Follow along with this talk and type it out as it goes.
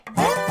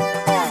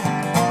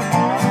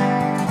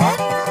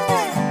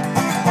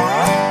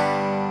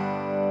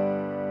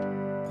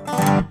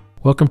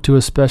Welcome to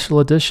a special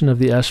edition of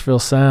the Asheville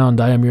Sound.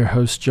 I am your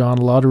host, John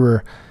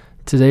Lauderer.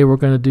 Today we're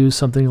going to do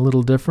something a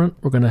little different.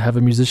 We're going to have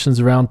a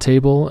musicians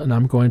roundtable, and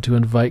I'm going to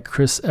invite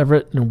Chris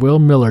Everett and Will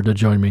Miller to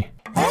join me.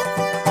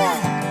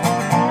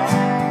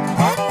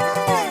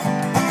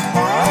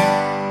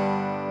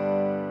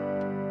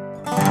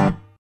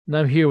 And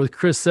I'm here with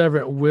Chris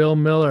Everett and Will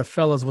Miller.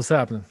 Fellas, what's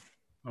happening?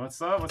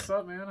 What's up? What's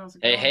up, man? How's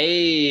it going?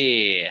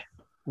 Hey.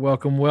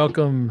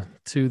 Welcome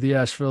to the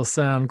Asheville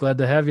Sound. Glad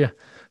to have you.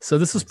 So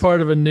this is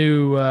part of a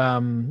new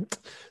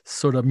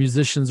sort of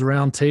musicians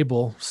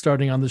roundtable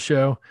starting on the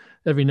show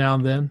every now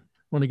and then.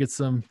 Want to get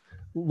some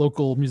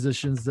local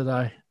musicians that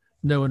I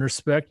know and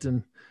respect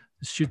and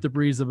shoot the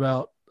breeze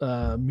about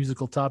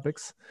musical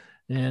topics.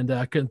 And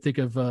I couldn't think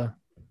of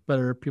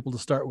better people to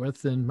start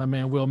with than my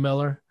man Will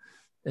Miller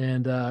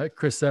and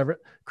Chris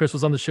Everett. Chris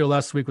was on the show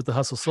last week with the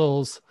Hustle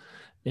Souls.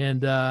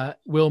 And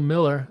Will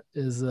Miller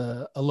is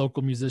a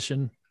local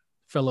musician,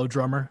 fellow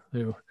drummer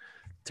who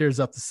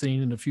tears up the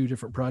scene in a few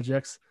different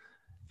projects.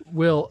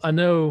 Will, I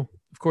know,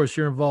 of course,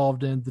 you're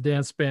involved in the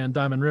dance band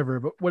Diamond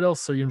River, but what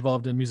else are you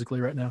involved in musically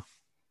right now?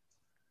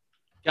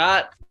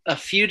 Got a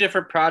few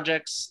different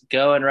projects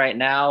going right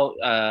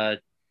now.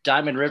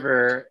 Diamond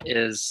River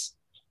is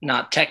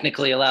not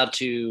technically allowed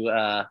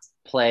to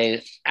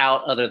play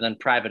out other than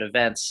private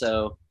events.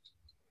 So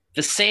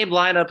the same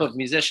lineup of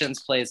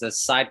musicians plays as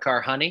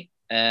Sidecar Honey.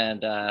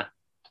 And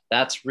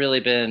that's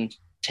really been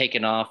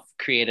taken off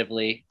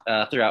creatively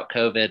throughout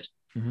COVID.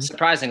 Mm-hmm.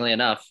 Surprisingly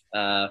enough,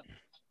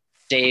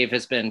 Dave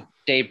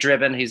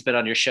Driven, he's been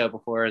on your show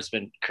before, has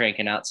been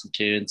cranking out some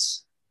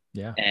tunes.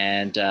 Yeah.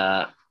 And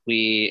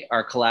we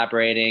are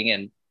collaborating,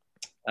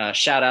 and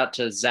shout out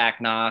to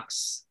Zach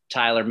Knox,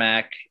 Tyler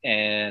Mack,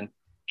 and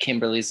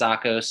Kimberly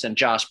Zakos and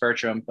Josh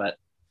Bertram. But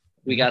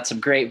we got some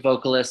great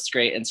vocalists,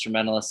 great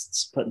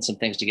instrumentalists putting some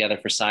things together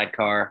for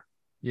Sidecar.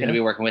 Yeah. Going to be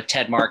working with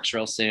Ted Marks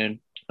real soon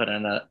to put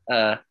in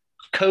a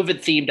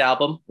COVID-themed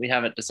album. We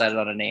haven't decided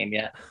on a name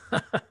yet,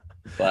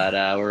 but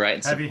we're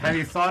writing some. Have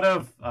you thought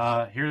of,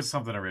 here's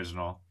something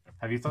original.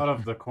 Have you thought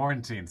of the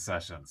quarantine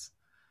sessions?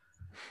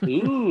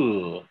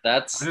 Ooh,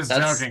 I'm just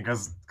joking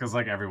because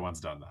like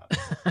everyone's done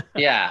that.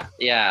 Yeah.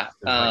 There's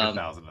like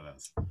 1,000 of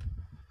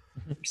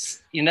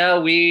this. You know,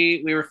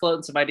 we were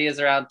floating some ideas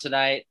around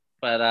tonight,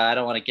 but I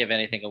don't want to give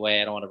anything away.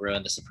 I don't want to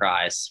ruin the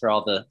surprise for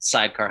all the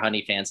Sidecar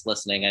Honey fans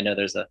listening. I know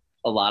there's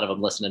a lot of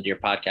them listening to your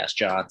podcast,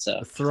 John. So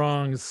the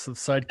throngs of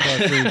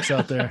Sidecar freaks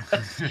out there.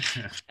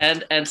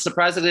 And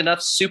surprisingly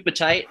enough, Super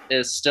Tight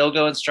is still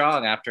going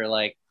strong after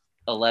like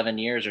 11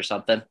 years or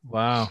something.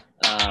 Wow.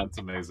 That's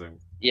amazing.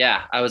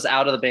 Yeah. I was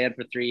out of the band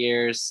for 3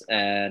 years,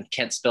 and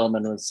Kent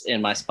Spillman was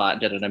in my spot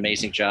and did an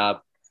amazing job.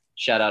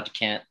 Shout out to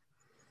Kent.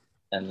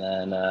 And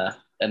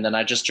then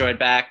I just joined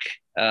back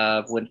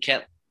when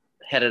Kent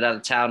headed out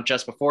of town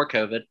just before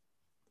COVID.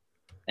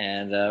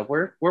 And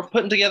we're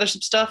putting together some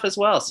stuff as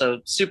well.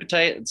 So Super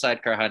Tight and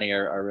Sidecar Honey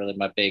are really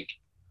my big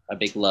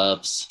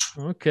loves.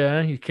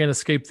 Okay, you can't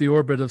escape the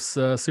orbit of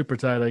Super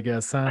Tight, I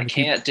guess. Huh? I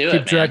can't do it.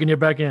 Keep dragging you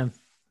back in.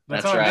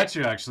 That's how I met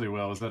you, actually,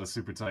 Will. Was that a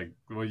Super Tight?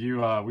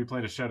 Well, we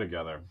played a show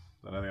together.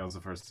 I think that was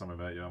the first time I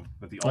met you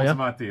at the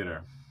Altamont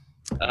Theater.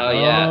 Oh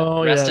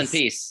yeah, rest in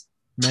peace,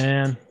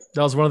 man.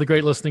 That was one of the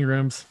great listening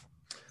rooms.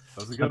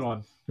 That was a good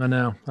one. I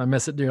know. I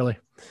miss it dearly.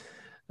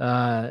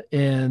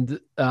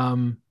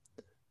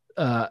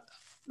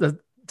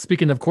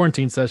 Speaking of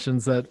quarantine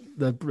sessions,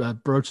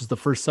 that broaches the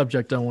first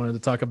subject I wanted to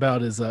talk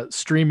about is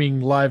streaming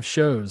live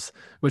shows,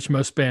 which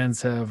most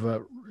bands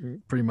have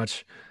pretty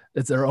much,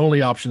 it's their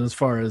only option as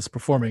far as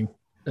performing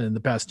in the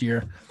past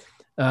year.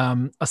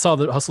 I saw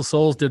that Hustle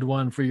Souls did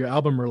one for your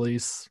album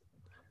release.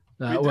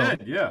 We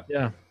did,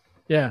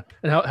 yeah.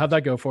 And how'd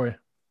that go for you?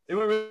 It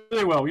went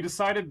really well. We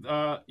decided,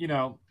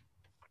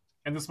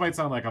 and this might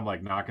sound like I'm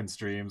like knocking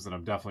streams,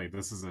 and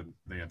this isn't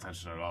the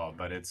intention at all,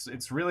 but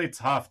it's really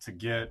tough to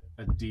get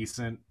a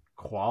decent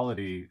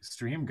quality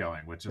stream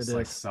going with just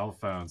like cell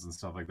phones and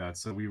stuff like that.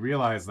 So we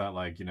realized that,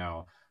 like, if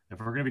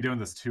we're going to be doing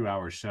this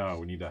 2-hour show,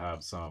 we need to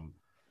have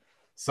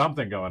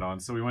something going on.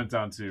 So we went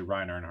down to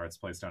Ryan Earnhardt's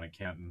place down in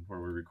Canton where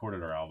we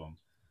recorded our album.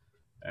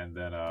 And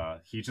then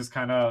he just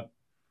kind of,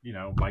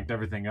 mic'd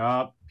everything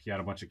up. He had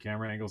a bunch of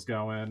camera angles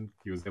going.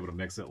 He was able to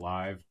mix it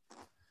live.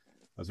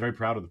 I was very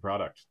proud of the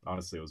product.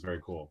 Honestly, it was very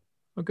cool.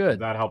 Oh, good.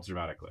 That helps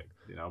dramatically,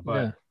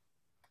 but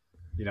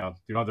you don't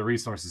have the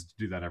resources to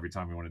do that every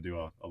time we want to do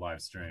a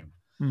live stream.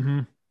 Mm-hmm.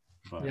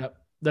 But yep.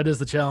 That is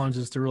the challenge,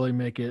 is to really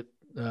make it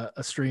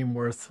a stream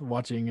worth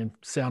watching, and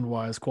sound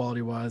wise,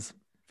 quality wise,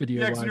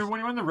 video wise. Yeah, when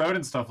you're on the road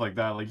and stuff like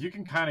that, like you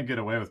can kind of get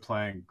away with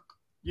playing,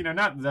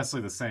 not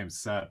necessarily the same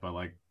set, but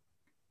like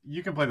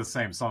you can play the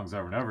same songs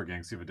over and over again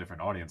because you have a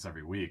different audience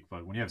every week.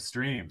 But when you have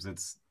streams,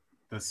 it's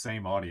the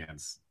same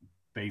audience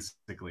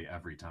basically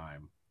every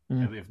time,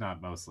 if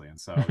not mostly. And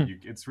so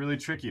it's really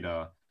tricky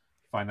to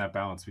find that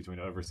balance between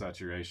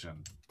oversaturation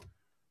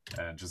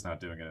and just not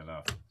doing it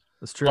enough.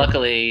 That's true.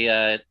 Luckily,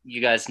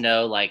 you guys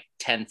know like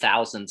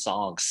 10,000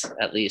 songs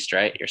at least,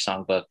 right? Your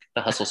songbook,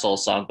 the Hustle Soul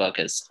songbook,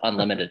 is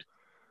unlimited.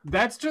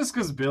 That's just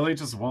because Billy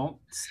just won't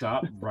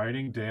stop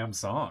writing damn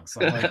songs.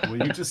 I'm like,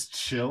 will you just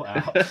chill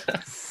out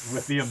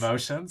with the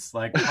emotions?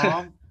 Like,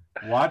 calm,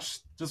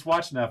 just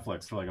watch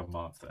Netflix for like a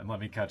month and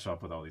let me catch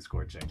up with all these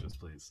chord changes,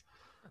 please.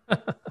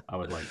 I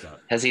would like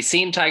that. Has he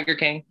seen Tiger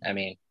King? I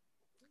mean,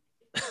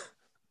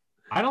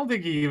 I don't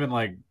think he even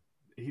like.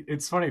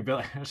 It's funny,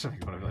 Billy. I should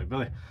make fun of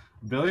Billy.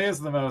 Billy is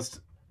the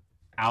most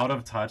out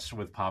of touch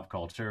with pop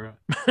culture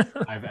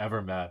I've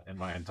ever met in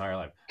my entire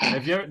life.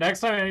 If you next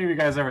time any of you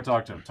guys ever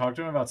talk to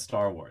him about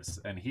Star Wars,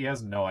 and he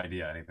has no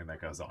idea anything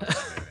that goes on in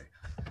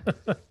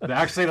that movie.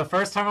 Actually, the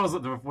first time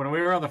when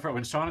we were on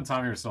when Sean and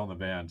Tommy were still in the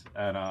band,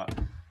 and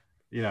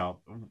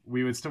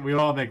we would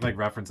all make like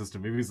references to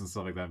movies and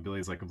stuff like that. And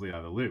Billy's like completely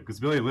out of the loop because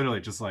Billy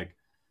literally just like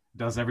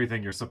does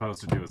everything you're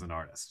supposed to do as an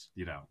artist.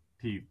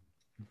 He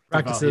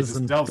Practices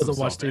and doesn't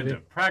watch TV.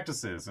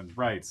 Practices and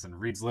writes and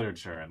reads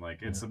literature, and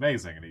like it's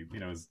amazing, and he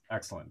is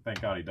excellent.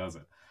 Thank God he does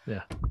it.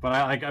 Yeah. But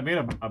I made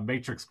a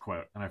Matrix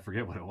quote and I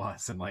forget what it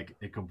was, and like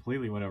it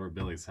completely went over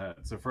Billy's head.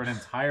 So for an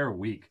entire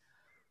week,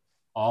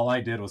 all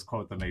I did was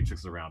quote the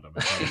Matrix around him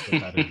and try to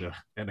fit that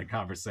into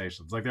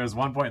conversations. Like there was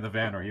one point in the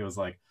van where he was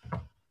like,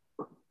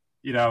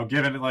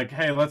 given it like,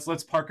 hey,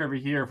 let's park over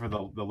here for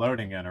the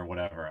loading in or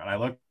whatever. And I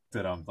looked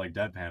at him like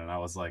deadpan, and I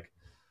was like,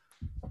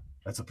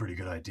 that's a pretty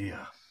good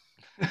idea.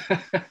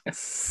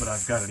 But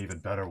I've got an even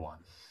better one.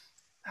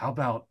 How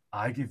about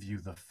I give you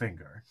the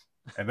finger?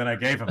 And then I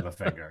gave him the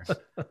finger.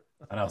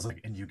 And I was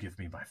like, and you give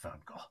me my phone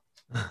call.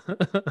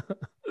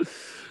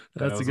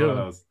 That's a good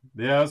one.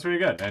 Yeah, it was pretty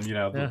good. And,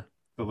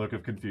 the look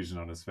of confusion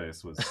on his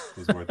face was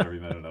worth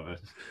every minute of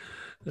it.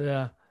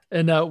 Yeah.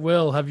 And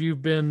Will, have you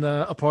been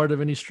a part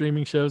of any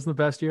streaming shows in the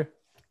past year?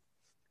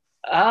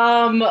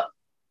 I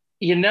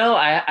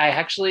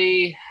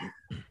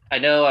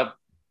know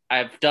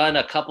I've done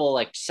a couple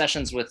like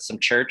sessions with some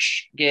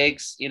church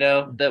gigs,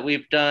 that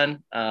we've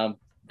done.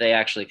 They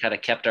actually kind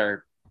of kept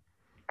our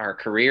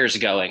careers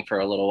going for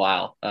a little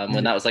while.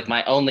 When that was like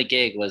my only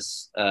gig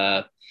was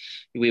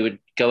we would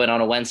go in on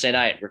a Wednesday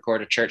night,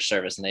 record a church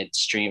service, and they'd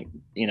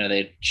stream,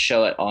 they'd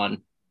show it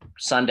on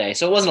Sunday.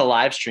 So it wasn't a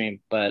live stream,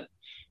 but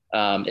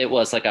it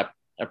was like a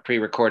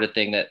pre-recorded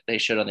thing that they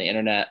showed on the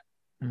internet.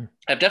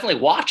 I've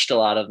definitely watched a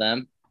lot of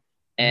them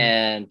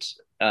and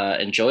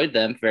enjoyed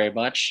them very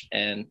much.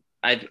 And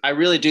I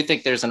really do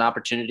think there's an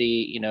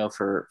opportunity,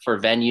 for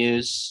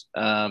venues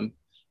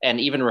and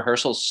even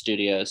rehearsal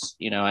studios.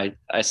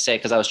 I say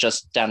because I was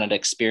just down at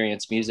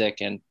Experience Music,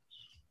 and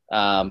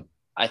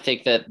I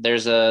think that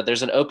there's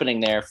an opening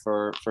there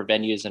for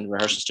venues and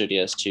rehearsal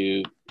studios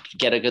to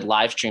get a good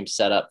live stream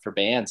set up for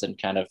bands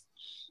and kind of,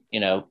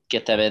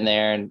 get them in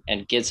there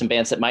and get some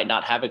bands that might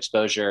not have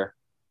exposure,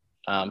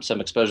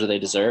 some exposure they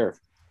deserve.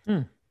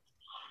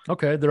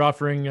 Okay, they're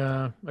offering,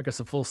 I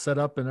guess, a full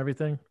setup and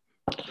everything.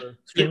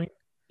 Streaming?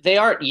 They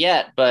aren't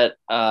yet, but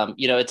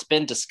it's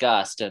been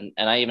discussed, and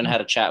I even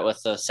had a chat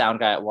with the sound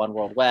guy at One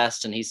World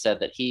West, and he said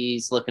that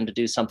he's looking to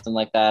do something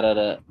like that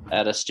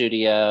at a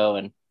studio,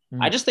 and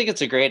I just think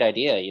it's a great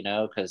idea,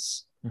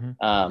 because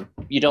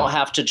you don't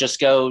have to just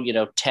go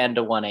 10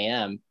 to 1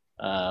 a.m.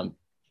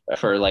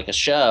 For like a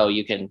show.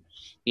 You can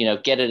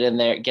get it in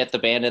there, get the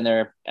band in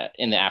there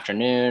in the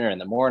afternoon or in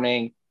the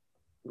morning,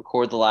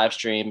 record the live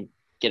stream,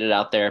 get it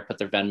out there, put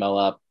their Venmo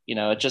up.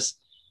 It just,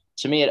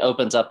 to me, it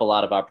opens up a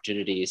lot of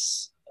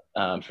opportunities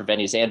for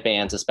venues and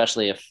bands,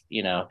 especially if,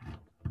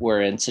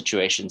 we're in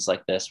situations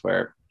like this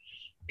where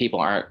people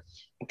aren't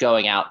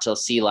going out to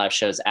see live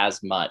shows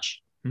as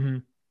much. Mm-hmm.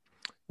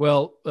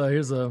 Well,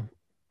 here's a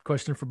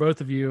question for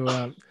both of you.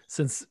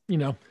 Since,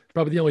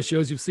 probably the only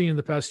shows you've seen in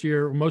the past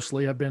year,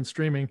 mostly have been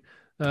streaming,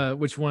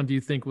 which one do you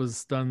think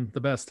was done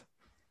the best?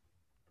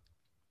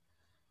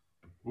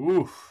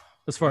 Oof.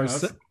 As far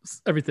as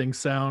everything,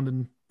 sound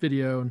and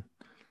video and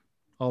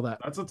all that.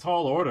 That's a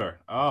tall order.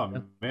 Oh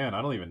man,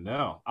 I don't even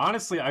know.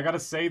 Honestly, I gotta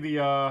say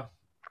the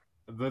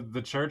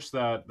church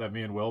that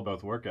me and Will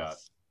both work at,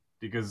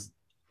 because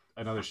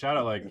another shout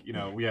out, like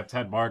we have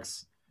Ted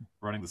Marks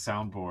running the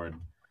soundboard,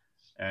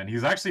 and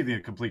he's actually the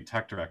complete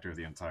tech director of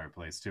the entire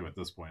place too at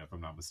this point, if I'm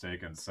not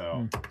mistaken.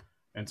 So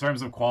in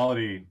terms of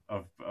quality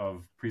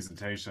of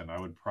presentation, I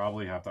would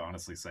probably have to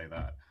honestly say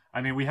that.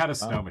 I mean, we had a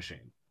snow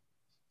machine.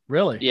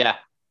 Really? Yeah.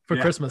 For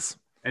Christmas.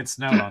 It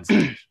snowed on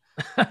stage.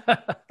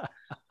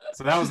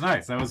 So that was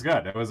nice. That was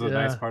good. It was a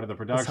nice part of the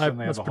production.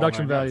 That's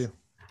production value.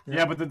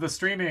 Yeah, but the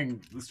streaming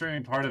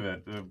part of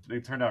it, they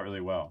turned out really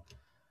well.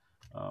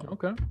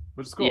 Okay.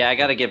 Which is cool. Yeah, I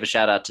got to give a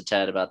shout out to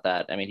Ted about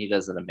that. I mean, he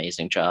does an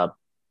amazing job.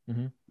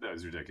 Mm-hmm. That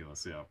was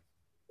ridiculous. Yeah.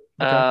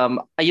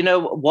 Okay.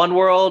 One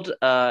World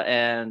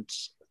and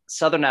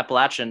Southern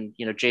Appalachian,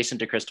 Jason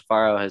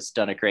DeCristofaro has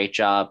done a great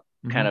job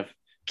kind of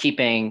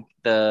keeping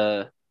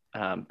the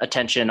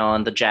attention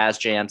on the jazz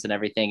jams and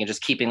everything and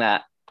just keeping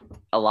that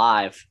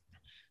alive.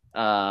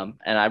 And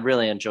I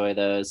really enjoy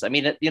those. I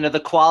mean,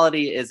 the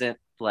quality isn't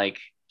like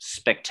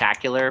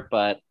spectacular,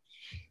 but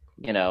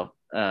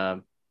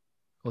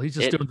Well, he's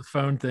just doing the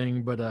phone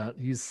thing, but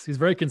he's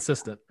very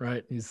consistent,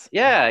 right?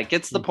 It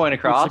gets the point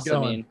across. I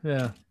mean,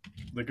 yeah,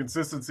 the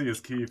consistency is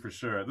key for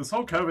sure. This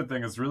whole COVID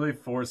thing has really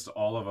forced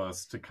all of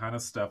us to kind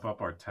of step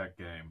up our tech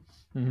game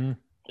in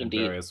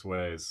Indeed. various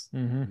ways.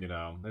 You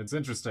know, it's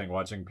interesting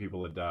watching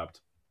people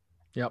adapt.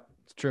 Yep,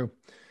 it's true.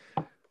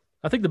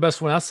 I think the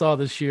best one I saw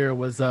this year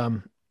was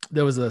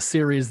there was a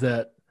series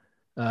that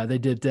they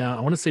did down,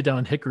 I want to say down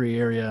in Hickory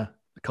area,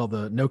 called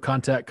the No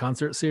Contact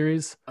Concert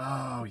Series.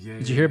 Oh yeah.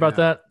 Did you hear about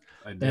that?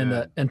 I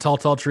did. And Tall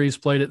Tall Trees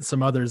played it, and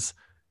some others.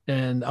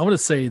 And I want to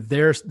say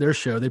their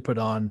show they put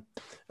on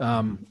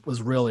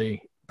was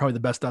really probably the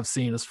best I've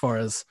seen as far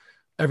as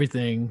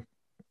everything,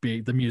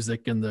 be the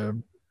music and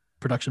the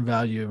production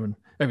value, and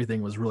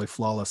everything was really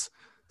flawless.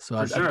 So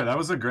that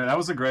was a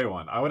great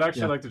one. I would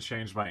actually like to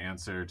change my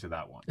answer to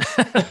that one.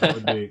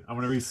 I'm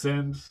going to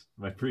rescind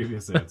my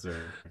previous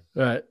answer.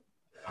 All right.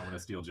 I'm going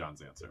to steal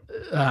John's answer.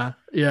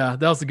 Yeah,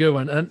 that was a good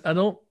one. And I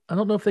don't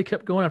know if they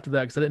kept going after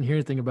that because I didn't hear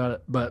anything about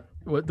it. But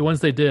the ones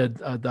they did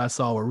that I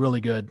saw were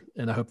really good,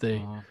 and I hope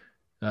they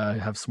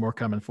have some more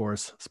coming for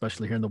us,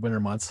 especially here in the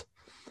winter months,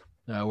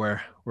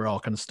 where we're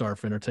all kind of starved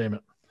for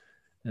entertainment.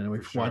 And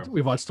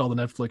we've watched all the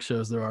Netflix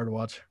shows there are to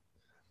watch.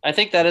 I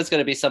think that is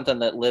going to be something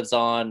that lives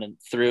on and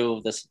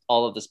through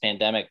all of this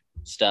pandemic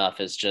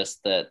stuff. Is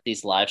just that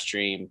these live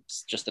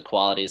streams, just the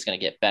quality is going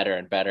to get better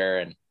and better.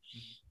 And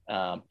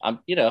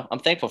I'm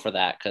thankful for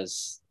that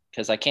because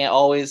I can't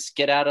always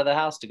get out of the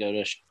house to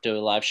go to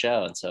a live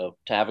show. And so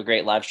to have a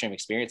great live stream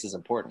experience is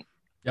important.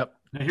 Yep.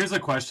 Now here's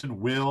a question.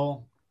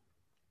 Will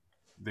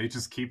they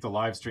just keep the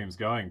live streams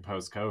going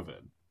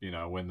post-COVID? You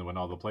know, when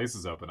all the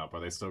places open up, are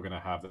they still going to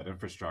have that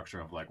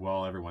infrastructure of like,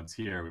 well, everyone's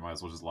here, we might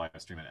as well just live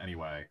stream it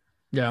anyway?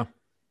 Yeah.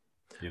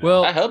 You know?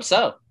 Well, I hope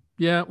so.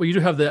 Yeah. Well, you do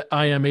have the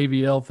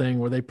IMAVL thing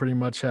where they pretty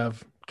much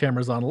have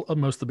cameras on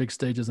most of the big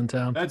stages in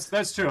town.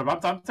 That's true.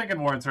 I'm thinking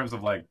more in terms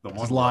of like the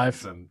one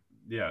live and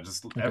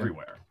just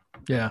everywhere.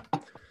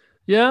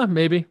 Yeah,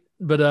 maybe.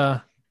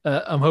 But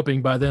I'm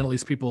hoping by then at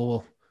least people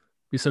will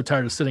be so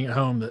tired of sitting at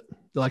home that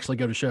they'll actually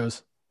go to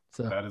shows.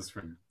 So that is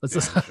for let's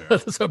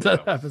hope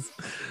that happens.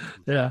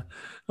 Yeah.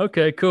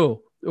 Okay,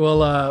 cool.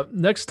 Well,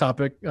 next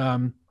topic.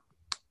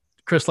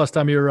 Chris, last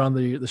time you were on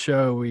the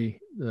show, we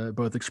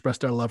both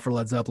expressed our love for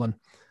Led Zeppelin,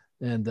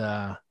 and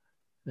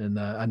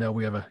I know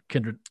we have a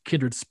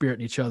kindred spirit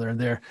in each other in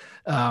there.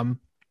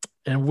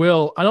 And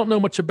Will, I don't know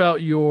much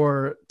about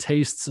your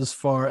tastes as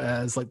far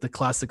as like the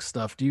classic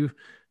stuff. Do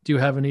you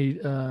have any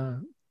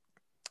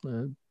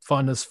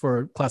fondness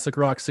for classic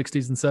rock,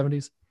 60s and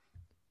 70s?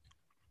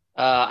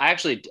 I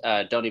actually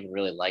don't even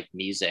really like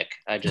music.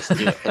 I just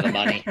do it for the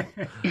money.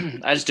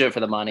 I just do it for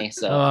the money.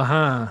 So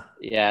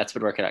yeah, it's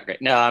been working out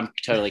great. No, I'm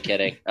totally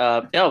kidding.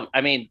 No,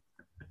 I mean,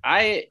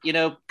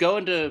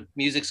 going to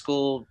music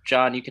school,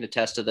 John, you can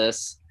attest to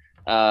this,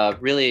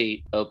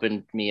 really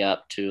opened me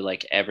up to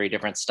like every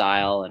different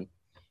style. And,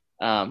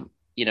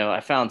 I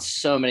found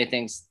so many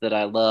things that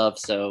I love.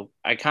 So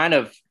if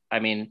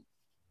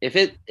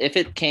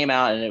it came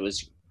out and it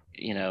was,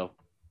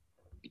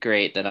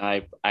 great, then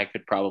I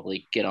could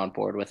probably get on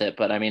board with it.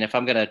 But I mean, if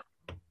I'm going to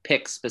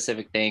pick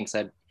specific things,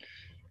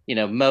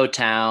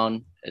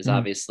 Motown is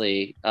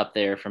obviously up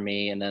there for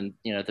me. And then,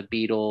 the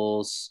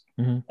Beatles,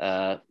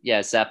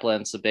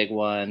 Zeppelin's a big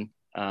one.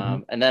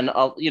 And then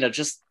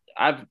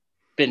I've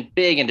been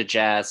big into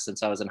jazz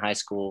since I was in high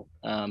school.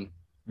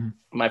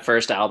 My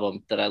first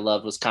album that I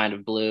loved was Kind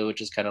of Blue,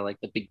 which is kind of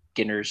like the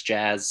beginner's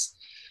jazz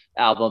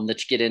album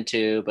that you get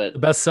into, but the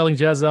best selling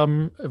jazz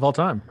album of all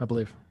time, I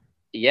believe.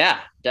 Yeah,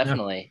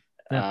 definitely.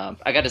 Yeah.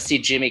 I got to see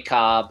Jimmy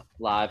Cobb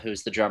live,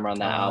 who's the drummer on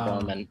that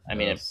album. And I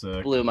mean, it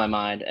blew my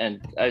mind.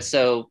 And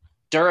so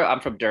I'm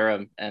from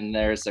Durham, and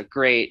there's a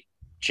great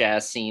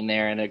jazz scene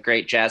there and a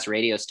great jazz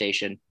radio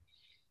station.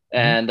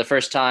 And the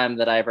first time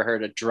that I ever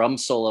heard a drum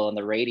solo on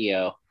the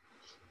radio,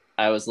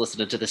 I was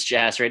listening to this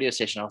jazz radio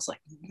station. I was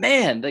like,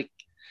 man,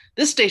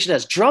 this station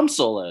has drum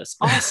solos.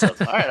 Awesome.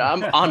 All right,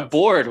 I'm on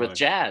board with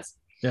jazz.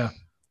 Yeah.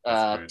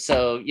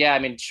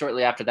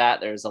 Shortly after that,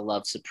 there's a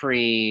Love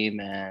Supreme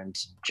and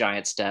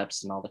Giant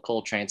Steps and all the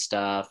Coltrane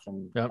stuff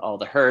and all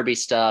the Herbie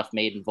stuff,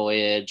 Maiden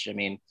Voyage.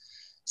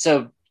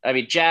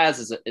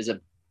 Jazz is a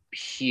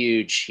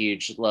huge,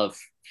 huge love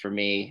for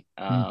me.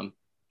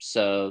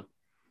 So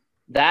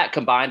that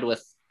combined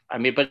with,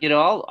 I'll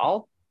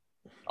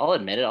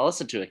admit it. I'll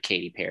listen to a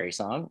Katy Perry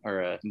song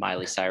or a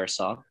Miley Cyrus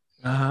song.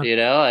 I'll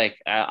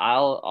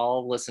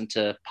listen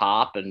to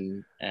pop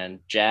and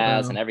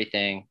jazz and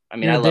everything. I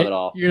mean, I love it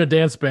all. You're in a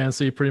dance band,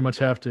 so you pretty much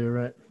have to,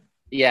 right?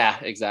 Yeah,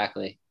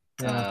 exactly.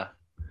 Yeah.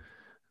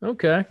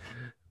 Okay.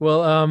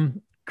 Well,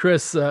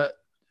 Chris, I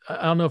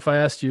don't know if I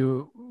asked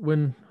you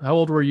how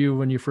old were you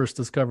when you first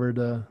discovered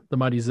the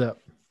Mighty Zepp?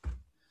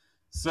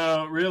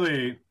 So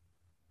really,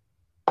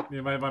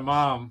 my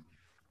mom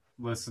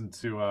listened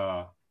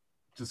to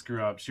just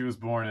grew up. She was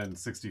born in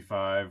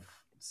 1965.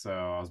 So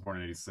I was born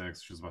in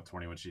 1986. She was about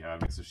 20 when she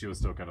had me. So she was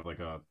still kind of like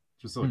a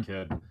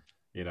kid,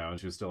 and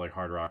she was still like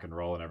hard rock and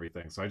roll and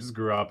everything. So I just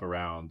grew up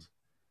around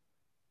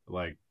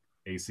like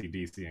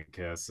AC/DC and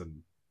Kiss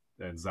and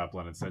and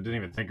Zeppelin, and so I didn't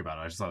even think about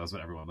it. I just thought that's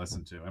what everyone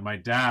listened to. And my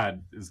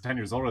dad is 10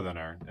 years older than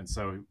her, and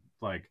so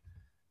like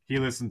he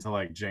listened to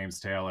like James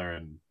Taylor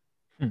and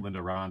Linda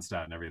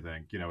Ronstadt and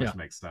everything, which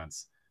makes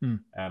sense.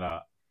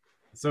 And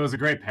so it was a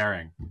great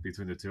pairing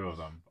between the two of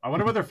them. I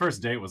wonder what their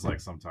first date was like.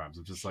 Sometimes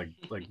it's just like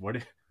what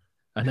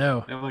I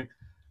know. Like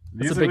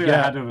musically, I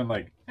had to have been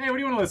like, hey, what do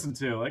you want to listen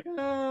to? Like,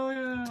 oh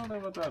yeah, I don't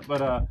know about that.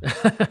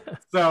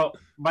 But so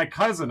my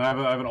cousin, I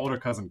have an older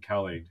cousin,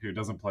 Kelly, who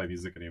doesn't play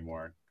music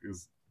anymore.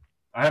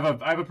 I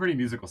have a pretty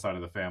musical side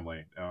of the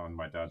family on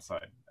my dad's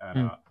side,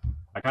 and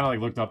I kind of like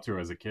looked up to her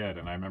as a kid,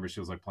 and I remember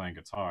she was like playing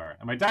guitar,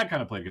 and my dad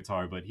kind of played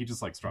guitar, but he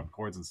just like strummed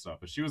chords and stuff.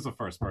 But she was the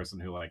first person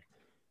who like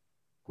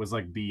was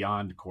like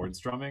beyond chord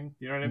strumming,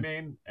 you know what I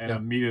mean? And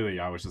immediately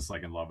I was just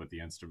like in love with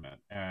the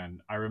instrument. And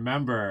I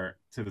remember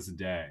to this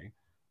day,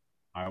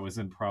 I was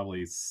in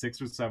probably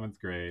 6th or 7th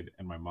grade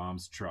in my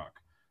mom's truck,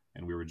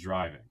 and we were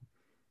driving,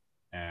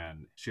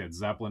 and she had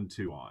Zeppelin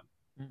 2 on,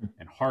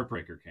 and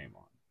Heartbreaker came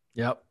on.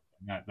 Yep.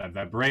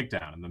 That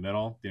breakdown in the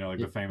middle, like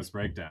the famous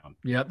breakdown.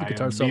 Yep, the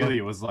guitar solo. solo.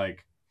 It was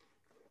like,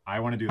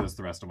 I want to do this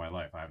the rest of my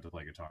life. I have to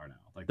play guitar now.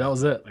 Like that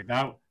was it. Like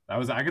that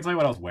was. I could tell you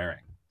what I was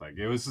wearing. Like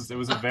it was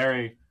a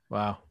very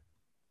wow,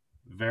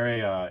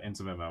 very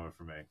intimate moment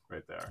for me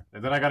right there.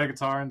 And then I got a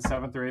guitar in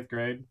 7th or 8th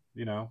grade.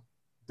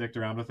 Dicked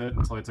around with it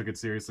until I took it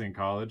seriously in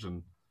college,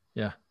 and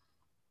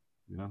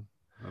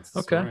that's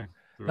the story.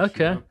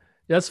 Okay.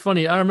 That's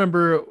funny. I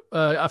remember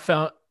I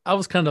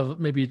was kind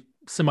of maybe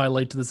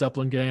semi-late to the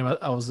Zeppelin game.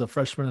 I was a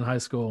freshman in high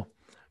school.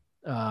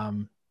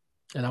 And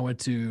I went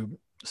to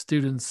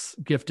students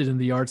gifted in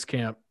the arts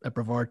camp at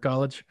Brevard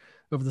College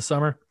over the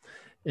summer.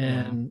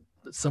 And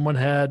someone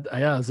had,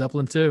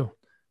 Zeppelin too.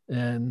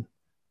 And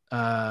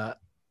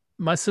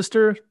my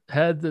sister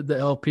had the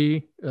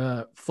LP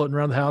floating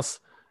around the house.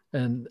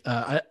 And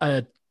I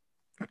had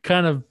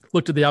kind of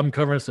looked at the album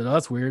cover and said, oh,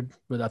 that's weird.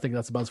 But I think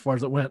that's about as far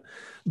as it went.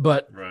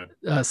 But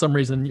some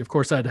reason, of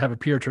course, I had to have a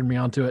peer turn me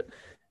on to it.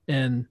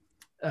 And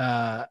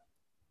I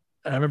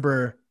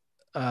remember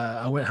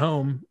I went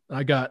home,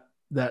 I got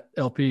that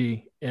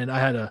LP, and I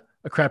had a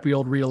crappy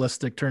old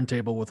realistic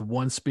turntable with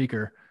one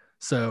speaker.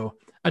 So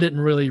I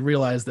didn't really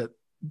realize that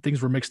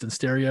things were mixed in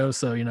stereo.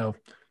 So,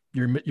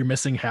 you're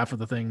missing half of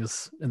the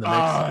things in the mix.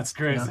 Oh, that's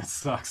crazy. That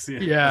sucks.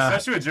 Yeah.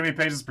 Especially with Jimmy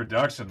Page's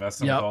production,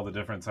 messing with all the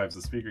different types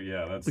of speakers.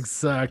 Yeah, that's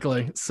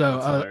exactly. So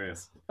that's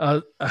hilarious.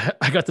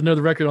 I got to know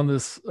the record on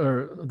this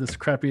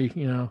crappy,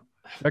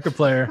 record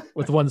player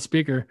with one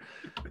speaker.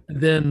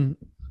 And then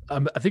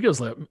I think it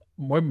was like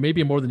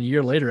maybe more than a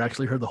year later, I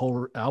actually heard the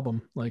whole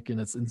album, like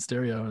in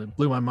stereo, and it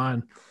blew my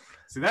mind.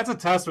 See, that's a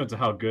testament to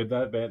how good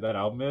that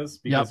album is,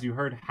 because you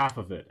heard half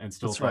of it and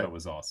still thought it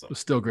was awesome. It was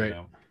still great.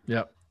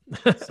 Yep.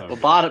 So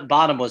well,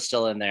 bottom was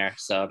still in there,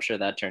 so I'm sure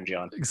that turned you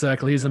on.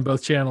 Exactly. He's in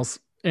both channels.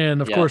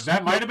 And of course,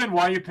 that might have been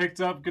why you picked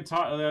up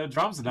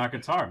drums and not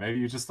guitar. Maybe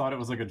you just thought it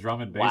was like a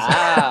drum and bass.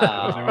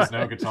 Wow. There was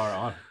no guitar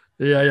on.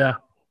 Yeah.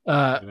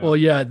 Well,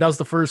 that was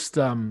the first,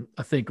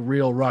 I think,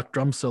 real rock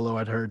drum solo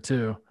I'd heard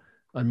too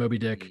on Moby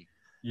Dick.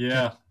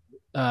 Yeah.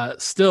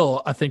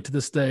 Still, I think to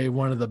this day,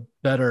 one of the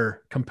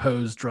better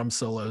composed drum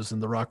solos in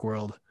the rock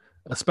world,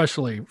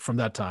 especially from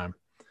that time.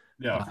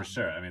 Yeah, for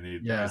sure. I mean, he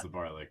raised the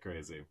bar like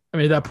crazy. I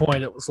mean, at that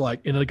point, it was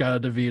like Inagata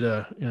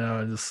Devita,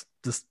 and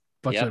just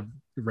bunch of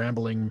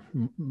rambling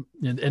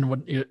and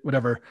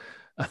whatever.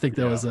 I think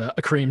there was a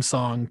Cream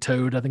song,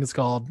 Toad, I think it's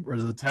called.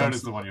 Toad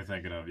is the one you're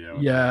thinking of,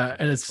 Yeah,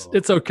 and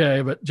it's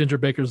okay, but Ginger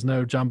Baker's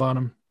no John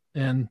Bonham,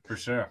 and for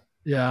sure.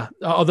 Yeah,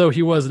 although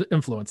he was an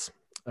influence,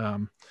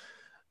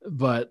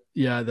 but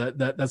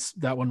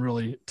that one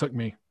really took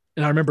me.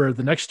 And I remember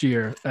the next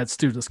year at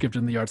Students Gifted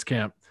in the Arts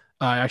Camp,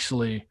 I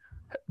actually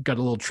got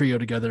a little trio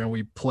together and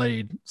we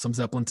played some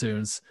Zeppelin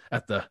tunes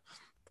at the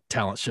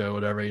talent show,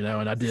 whatever,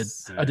 and I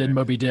did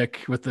Moby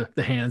Dick with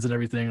the hands and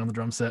everything on the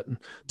drum set and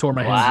tore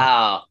my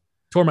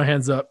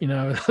hands up.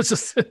 I was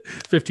just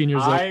 15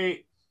 years old.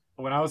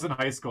 When I was in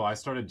high school, I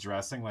started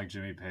dressing like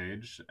Jimmy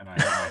Page, and I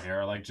had my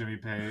hair like Jimmy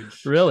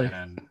Page. Really?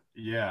 And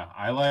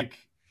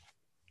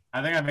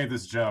I think I made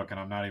this joke, and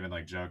I'm not even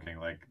like joking.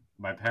 Like,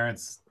 my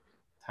parents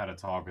had a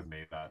talk with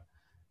me that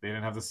they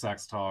didn't have the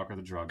sex talk or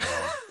the drug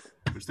talk,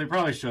 which they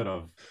probably should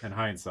have in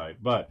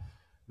hindsight. But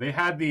they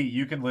had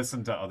you can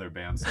listen to other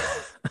bands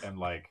stuff, and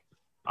like,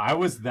 I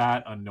was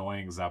that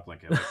annoying Zeppelin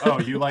kid. Like, oh,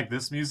 you like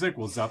this music?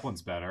 Well,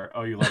 Zeppelin's better.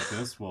 Oh, you like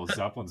this? Well,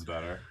 Zeppelin's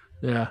better.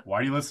 Yeah. Why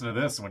do you listen to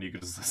this when you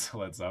could just listen to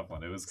Led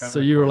Zeppelin? It was kind of. So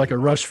you were like a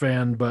Rush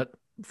fan, but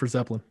for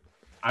Zeppelin.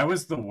 I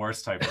was the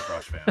worst type of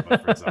Rush fan,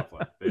 but for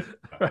Zeppelin.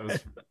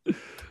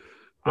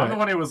 I'm the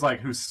one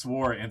who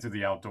swore Into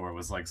the Outdoor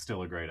was like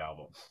still a great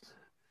album.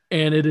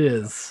 And it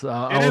is.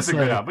 It is a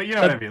good album, but you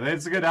know what I mean.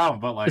 It's a good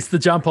album, but like it's the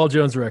John Paul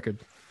Jones record.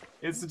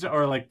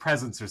 Or like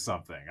Presence or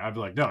something. I'd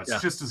be like, no,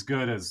 it's just as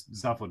good as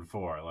Zeppelin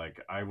 4.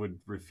 Like, I would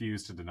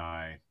refuse to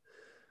deny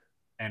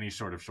any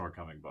sort of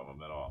shortcoming above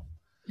them at all.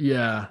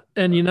 Yeah,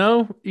 and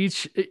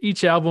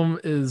each album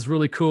is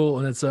really cool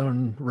in its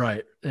own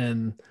right,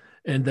 and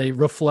they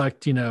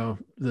reflect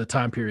the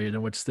time period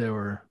in which they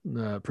were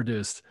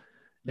produced.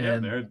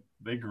 Yeah,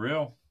 they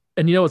grew.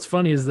 And you know what's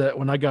funny is that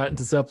when I got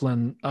into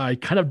Zeppelin, I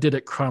kind of did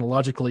it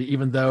chronologically,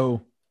 even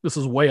though this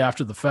was way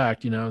after the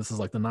fact. This is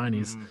like the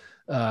 '90s.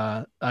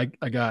 Mm-hmm.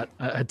 I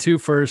had two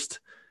first,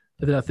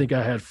 and then I think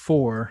I had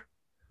four,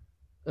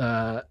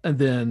 and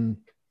then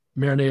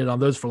marinated on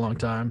those for a long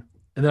time,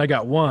 and then I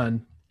got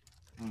one,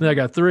 then I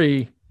got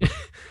three,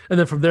 and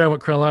then from there I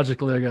went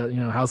chronologically. I got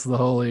House of the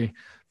Holy,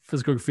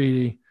 Physical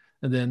Graffiti,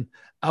 and then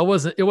it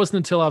wasn't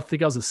until I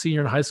think I was a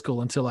senior in high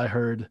school until I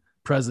heard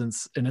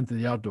Presence and Into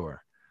the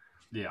Outdoor.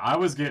 Yeah, I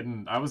was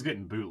getting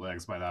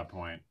bootlegs by that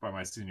point, by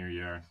my senior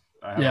year.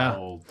 I had a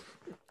whole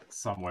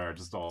somewhere,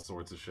 just all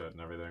sorts of shit and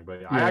everything.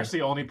 But I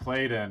actually only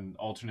played in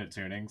alternate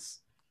tunings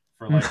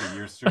for like a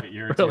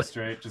year or two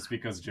straight, just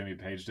because Jimmy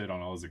Page did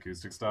on all his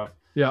acoustic stuff.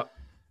 Yeah.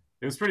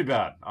 It was pretty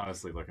bad,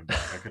 honestly, looking back.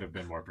 I could have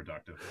been more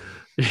productive.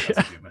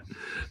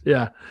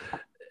 Yeah.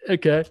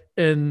 Okay.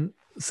 And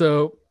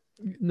so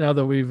now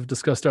that we've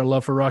discussed our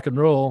love for rock and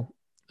roll,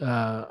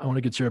 I want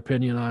to get your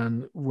opinion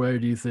on where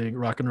do you think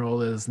rock and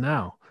roll is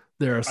now?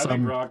 There are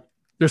some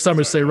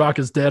who say rock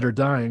is dead or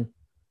dying.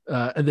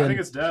 And then I think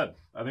it's dead.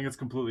 I think it's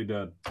completely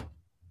dead.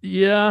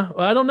 Yeah,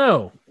 well, I don't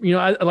know.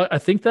 I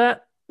think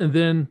that,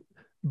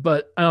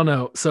 but I don't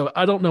know. So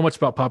I don't know much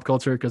about pop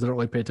culture because I don't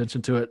really pay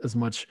attention to it as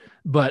much.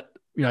 But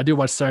I do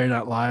watch Saturday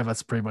Night Live.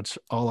 That's pretty much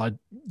all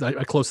my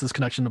closest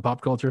connection to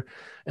pop culture.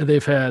 And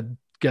they've had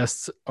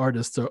guest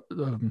artists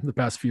the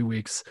past few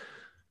weeks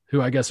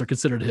who I guess are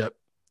considered hip.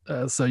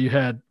 So you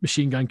had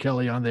Machine Gun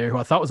Kelly on there, who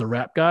I thought was a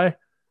rap guy,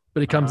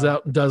 but he comes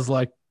out and does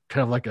like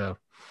kind of like a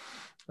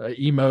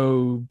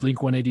emo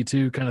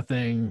Blink-182 kind of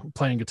thing,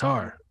 playing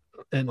guitar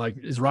and like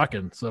is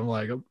rocking. So I'm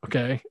like,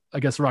 okay, I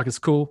guess rock is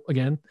cool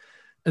again.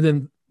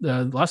 And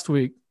then last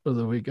week or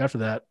the week after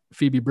that,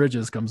 Phoebe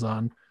Bridgers comes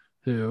on,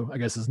 who I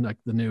guess is like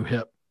the new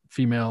hip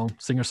female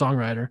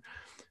singer-songwriter.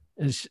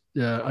 And she,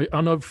 I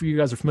don't know if you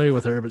guys are familiar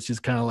with her, but she's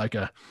kind of like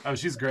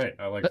she's great.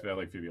 I like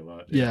Phoebe a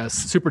lot. Yeah,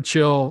 super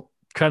chill,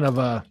 kind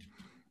of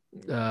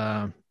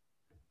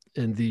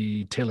in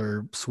the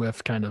Taylor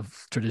Swift kind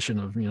of tradition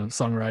of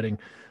songwriting.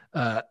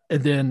 And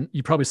then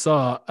you probably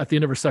saw at the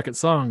end of her second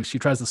song, she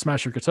tries to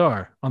smash her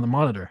guitar on the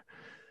monitor.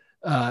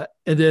 And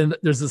then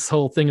there's this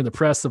whole thing in the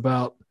press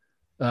about,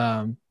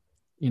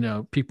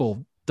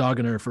 people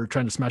dogging her for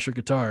trying to smash her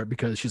guitar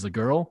because she's a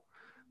girl.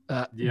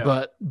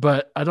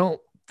 But I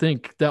don't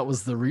think that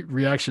was the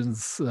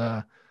reaction's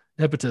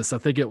impetus. I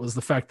think it was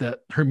the fact that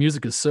her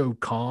music is so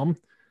calm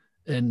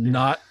and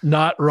not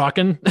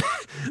rocking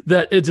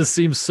that it just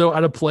seems so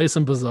out of place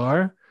and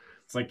bizarre.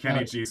 It's like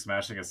Kenny G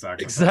smashing a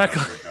saxophone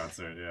exactly. after a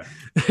concert.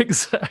 Yeah,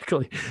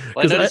 exactly.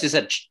 Well, I noticed you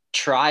said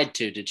tried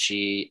to. Did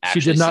she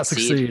actually? She did not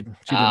succeed. She did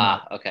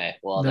not. Okay.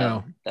 Well,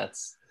 no.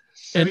 That's.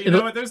 And you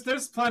know what?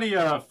 There's plenty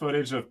of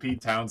footage of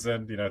Pete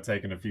Townsend,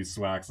 taking a few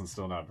swacks and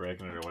still not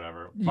breaking it or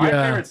whatever. My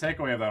favorite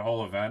takeaway of that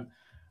whole event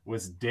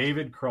was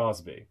David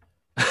Crosby.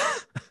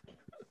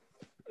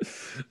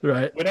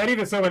 Right. When Eddie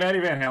Van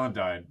Halen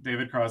died,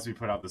 David Crosby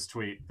put out this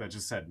tweet that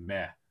just said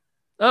 "meh."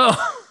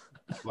 Oh.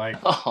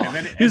 And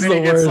then he's the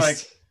he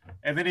worst.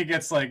 He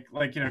gets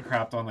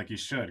crapped on like he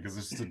should, because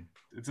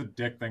it's a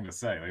dick thing to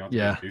say. Like, you don't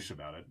have to be a douche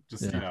about it.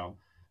 Just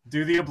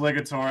do the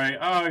obligatory.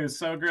 Oh, he was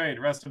so great.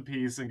 Rest in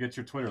peace, and get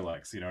your Twitter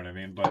likes. You know what I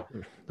mean? But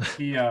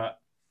he and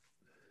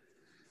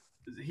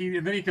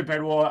then he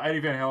compared Eddie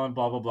Van Halen,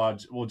 blah blah blah.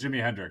 Well,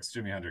 Jimi Hendrix,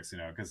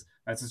 because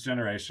that's his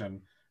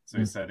generation. So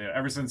he said,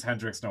 ever since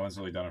Hendrix, no one's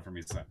really done it for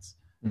me since.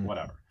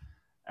 Whatever.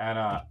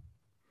 And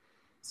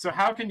so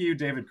how can you,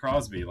 David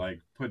Crosby,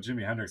 put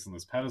Jimi Hendrix on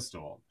this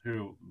pedestal,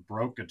 who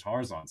broke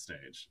guitars on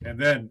stage, and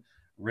then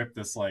rip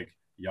this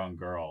young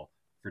girl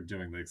for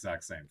doing the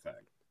exact same thing?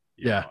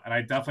 You know? And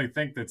I definitely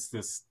think it's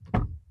just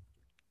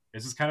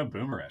kind of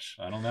boomerish.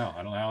 I don't know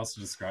how else to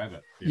describe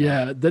it.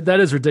 That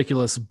is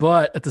ridiculous.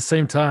 But at the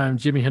same time,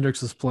 Jimi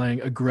Hendrix was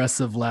playing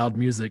aggressive, loud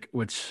music,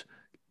 which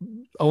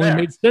only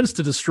made sense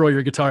to destroy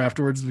your guitar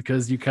afterwards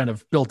because you kind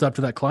of built up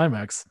to that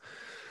climax.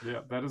 Yeah,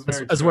 that is very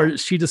true. As where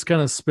she just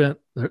kind of spent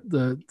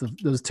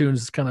those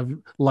tunes kind of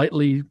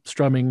lightly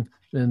strumming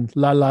and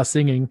la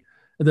singing,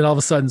 and then all of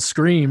a sudden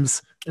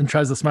screams and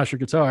tries to smash her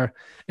guitar.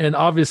 And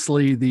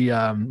obviously the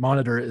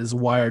monitor is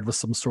wired with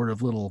some sort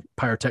of little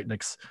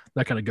pyrotechnics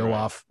that kind of go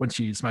off when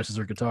she smashes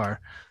her guitar.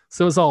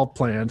 So it's all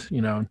planned,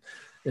 and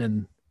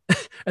and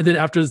then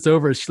after it's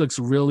over, she looks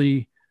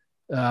really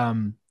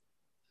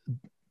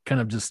kind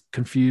of just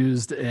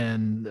confused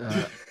and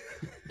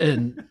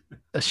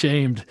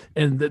ashamed,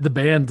 and the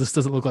band just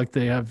doesn't look like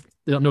they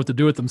don't know what to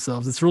do with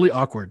themselves. It's really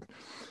awkward.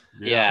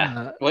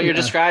 What you're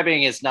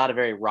describing is not a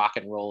very rock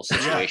and roll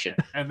situation.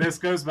 And this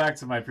goes back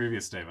to my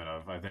previous statement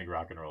of, I think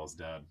rock and roll is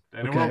dead,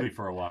 and it will be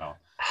for a while.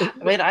 I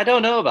mean, I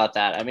don't know about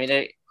that. I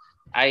mean,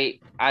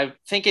 I'm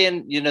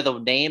thinking, the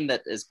name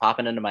that is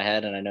popping into my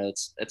head, and I know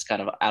it's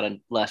kind of out of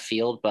left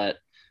field, but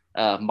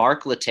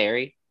Mark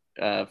Letary,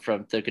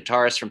 from the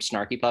guitarist from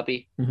Snarky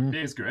Puppy.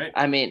 He's great.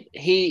 I mean,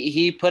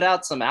 he put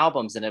out some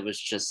albums, and it was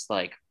just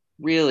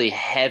really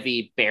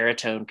heavy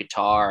baritone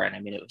guitar, and I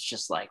mean, it was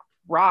just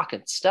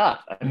rocking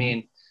stuff. I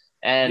mean,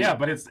 And yeah,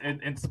 but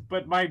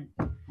but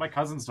my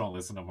cousins don't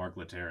listen to Mark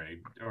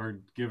Letary or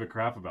give a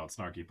crap about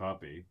Snarky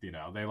Puppy. You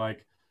know, they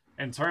like,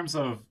 in terms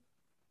of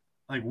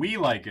like, we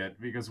like it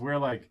because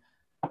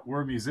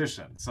we're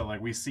musicians, so like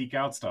we seek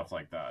out stuff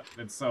like that,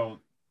 and so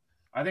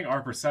I think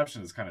our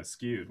perception is kind of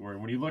skewed. Where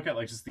when you look at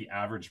like just the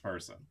average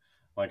person,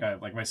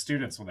 like my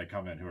students when they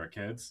come in who are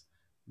kids,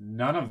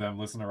 none of them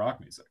listen to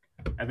rock music,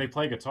 and they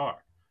play guitar,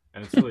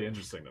 and it's really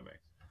interesting to me.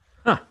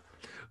 Huh.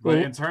 But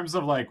Well, in terms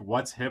of like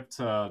what's hip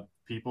to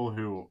people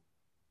who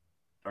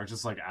are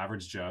just like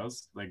average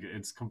Joes, like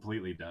it's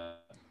completely dead.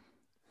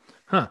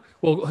 huh.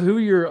 Well, who are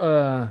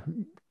your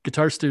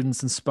guitar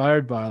students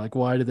inspired by? Like,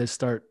 why did they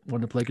start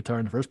wanting to play guitar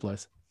in the first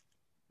place?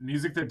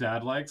 Music their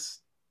dad likes,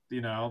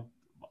 you know,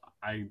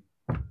 I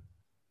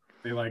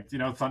they like, you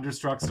know,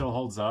 Thunderstruck still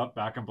holds up,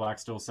 Back in Black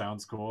still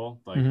sounds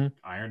cool. Like Mm-hmm.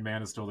 Iron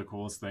Man is still the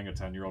coolest thing a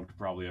 10-year-old could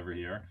probably ever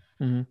hear.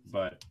 Mm-hmm.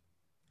 But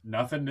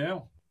nothing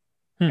new.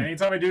 Hmm.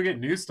 Anytime I do get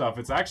new stuff,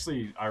 it's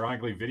actually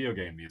ironically video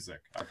game music.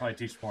 I probably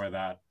teach more of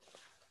that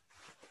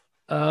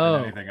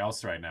than anything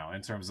else right now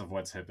in terms of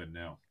what's hip and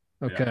new.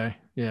 Okay.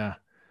 Yeah.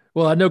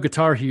 Well, I know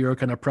Guitar Hero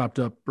kind of propped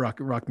up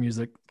rock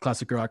music,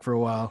 classic rock for a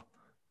while.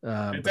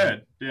 It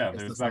did. Yeah.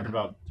 guess There's that's back not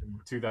about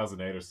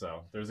 2008 or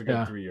so. There's a good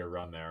Yeah. 3-year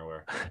run there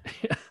where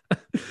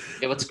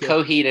yeah, what's Okay.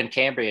 Coheed and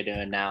Cambria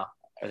doing now?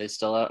 Are they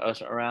still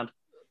around?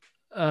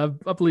 I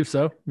believe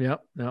so. Yeah.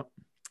 Yeah.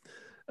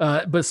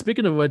 But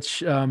speaking of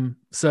which, modern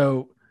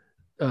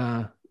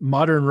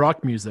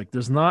rock music,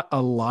 there's not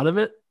a lot of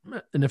it.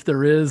 And if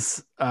there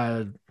is,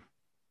 I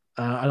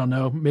don't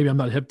know, maybe I'm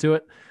not hip to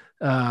it.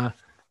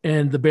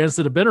 And the bands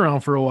that have been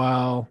around for a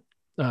while,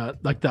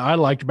 like that I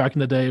liked back in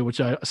the day,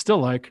 which I still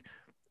like,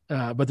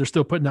 but they're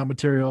still putting out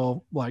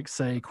material like,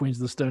 say, Queens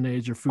of the Stone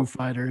Age or Foo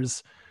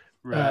Fighters.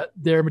 right.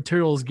 Their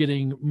material is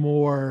getting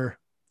more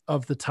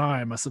of the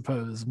time, I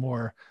suppose,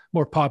 more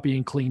poppy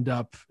and cleaned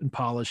up and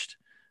polished,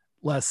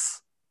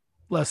 less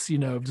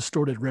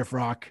distorted riff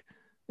rock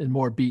and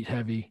more beat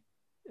heavy.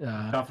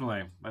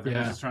 Definitely. I think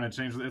they're just trying to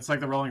change. It's like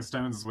the Rolling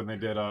Stones when they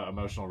did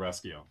Emotional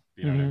Rescue.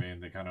 You know what I mean?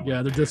 They kind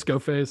of the disco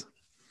phase.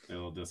 A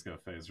little disco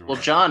phase. Well,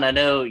 John, I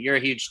know you're a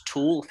huge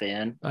Tool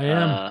fan. I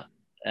am.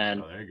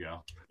 And there you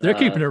go. They're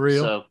keeping it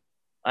real. So,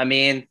 I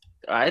mean,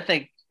 I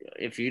think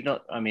if you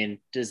don't, I mean,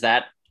 does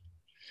that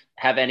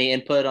have any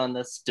input on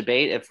this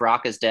debate if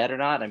rock is dead or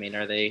not? I mean,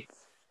 are they?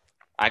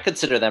 I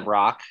consider them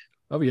rock.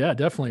 Oh yeah,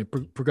 definitely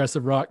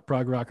progressive rock,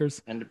 prog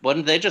rockers. And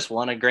wouldn't they just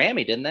won a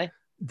Grammy? Didn't they?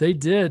 They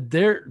did.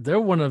 They're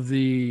one of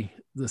the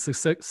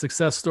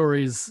success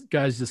stories.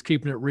 Guys just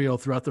keeping it real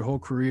throughout their whole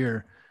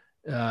career,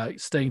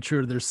 staying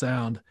true to their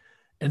sound,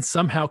 and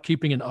somehow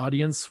keeping an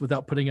audience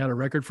without putting out a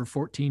record for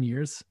 14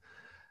 years.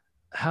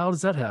 How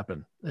does that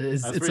happen?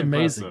 It's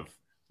amazing. Impressive.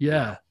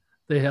 Yeah,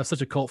 they have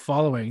such a cult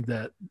following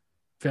that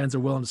fans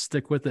are willing to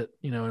stick with it,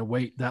 and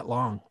wait that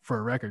long for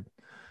a record.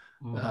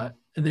 Mhm.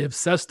 And they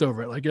obsessed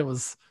over it. Like, it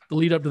was the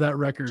lead up to that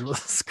record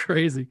was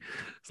crazy.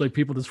 It's like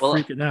people just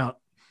freaking out.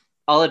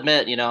 I'll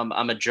admit,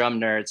 I'm a drum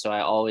nerd, so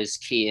I always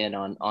key in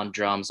on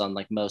drums on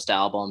like most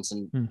albums,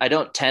 and I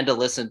don't tend to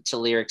listen to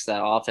lyrics that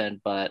often,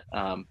 but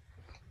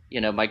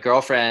my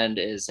girlfriend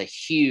is a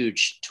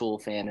huge Tool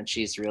fan, and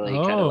she's really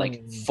kind of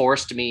like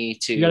forced me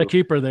to. You got to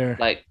keep her there.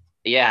 Like,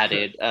 yeah,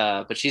 dude.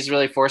 But she's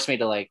really forced me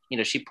to, like,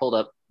 she pulled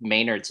up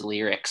Maynard's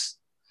lyrics.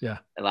 Yeah.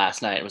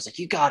 Last night, it was like,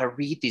 you got to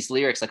read these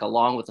lyrics like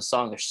along with the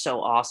song. They're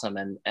so awesome,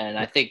 and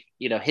I think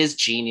his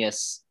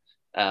genius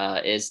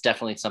is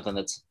definitely something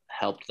that's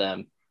helped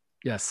them.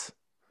 Yes.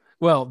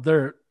 Well,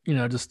 they're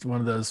just one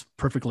of those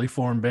perfectly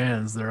formed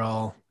bands. They're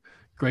all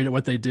great at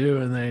what they do,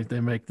 and they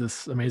make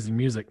this amazing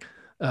music.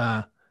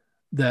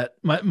 That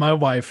my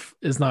wife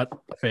is not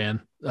a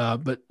fan,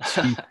 but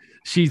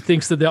she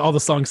thinks that all the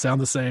songs sound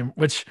the same,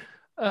 which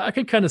I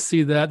can kind of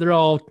see that. They're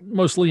all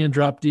mostly in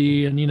drop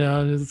D, and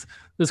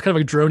there's kind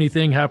of a droney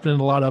thing happening in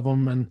a lot of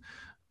them, and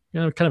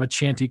kind of a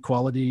chanty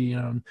quality.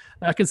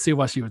 I can see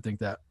why she would think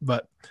that.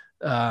 But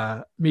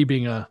me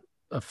being a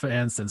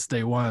fan since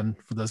day one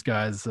for those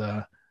guys,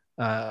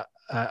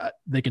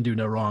 they can do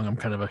no wrong. I'm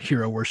kind of a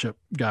hero worship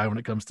guy when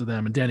it comes to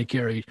them. And Danny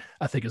Carey,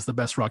 I think, is the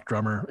best rock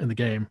drummer in the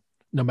game,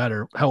 no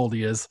matter how old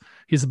he is.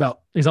 He's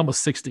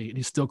almost 60 and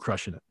he's still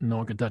crushing it. No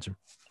one can touch him.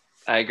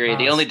 I agree.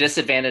 The only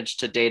disadvantage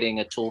to dating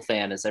a Tool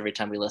fan is every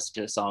time we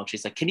listen to a song,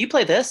 she's like, "Can you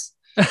play this?"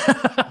 And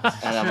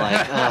I'm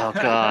like, "Oh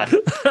God."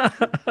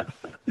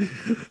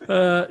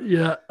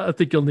 Yeah, I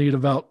think you'll need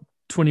about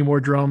 20 more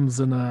drums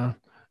and an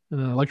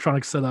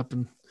electronic setup.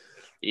 And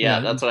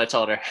yeah, that's what I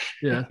told her.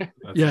 Yeah,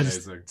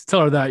 That's just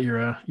tell her that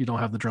you don't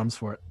have the drums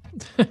for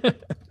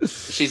it.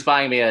 She's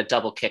buying me a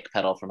double kick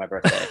pedal for my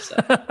birthday. So.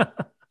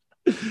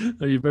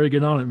 Oh, you better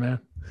get on it, man.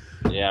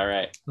 Yeah,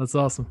 right. That's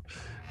awesome.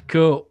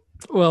 Cool.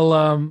 Well,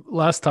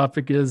 last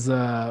topic is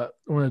I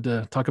wanted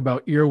to talk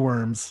about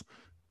earworms.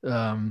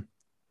 And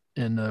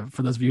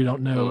for those of you who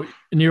don't know,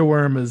 an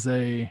earworm is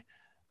a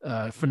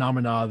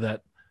phenomena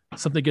that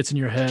something gets in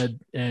your head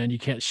and you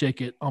can't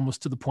shake it,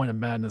 almost to the point of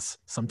madness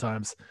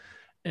sometimes.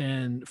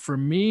 And for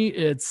me,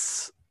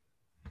 it's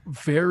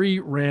very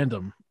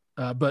random.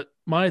 But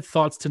my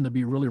thoughts tend to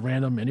be really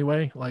random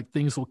anyway. Like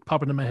things will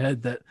pop into my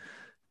head that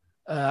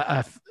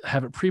I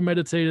haven't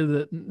premeditated,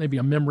 that maybe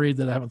a memory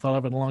that I haven't thought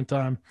of in a long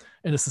time.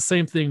 And it's the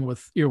same thing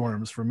with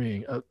earworms for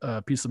me.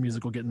 A piece of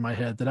music will get in my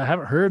head that I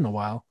haven't heard in a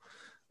while.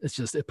 It's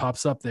just, it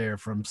pops up there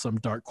from some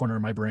dark corner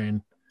of my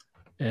brain.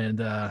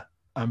 And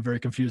I'm very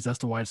confused as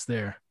to why it's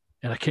there.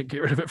 And I can't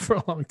get rid of it for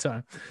a long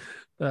time.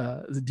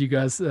 Do you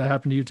guys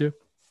happen to you too?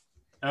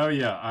 Oh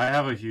yeah, I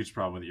have a huge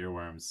problem with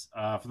earworms.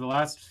 For the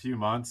last few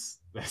months,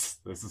 this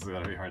is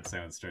gonna be hard to say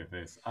with a straight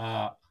face.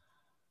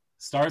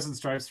 Stars and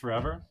Stripes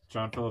Forever,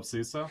 John Philip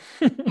Sousa.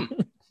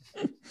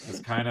 It's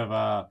kind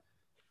of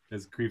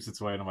it creeps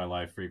its way into my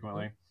life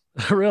frequently.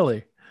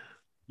 Really?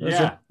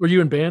 Yeah. Were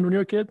you in band when you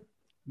were a kid?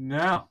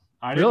 No,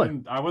 I Really?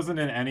 didn't. I wasn't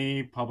in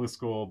any public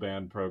school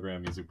band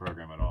program, music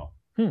program at all.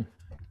 Hmm.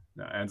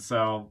 No, and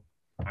so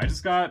I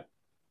just got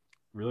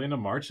really into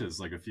marches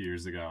like a few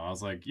years ago. I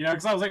was like,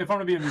 because I was like, if I'm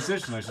gonna be a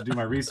musician, I should do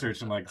my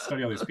research and like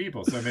study all these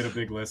people. So I made a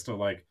big list of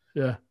like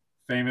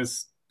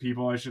famous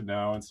people I should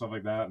know and stuff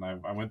like that. And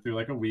I went through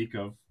like a week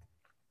of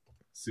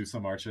Sousa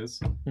marches.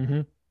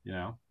 Mm-hmm.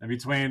 And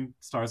between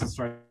Stars and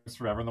Stripes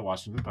Forever and the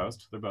Washington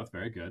Post, they're both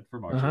very good for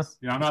marches.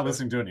 Uh-huh. I'm not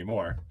listening to it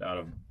anymore.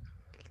 They're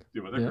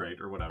great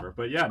or whatever.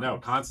 But yeah, no,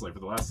 constantly for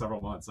the last several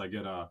months, I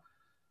get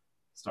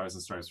Stars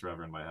and Stripes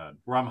Forever in my head,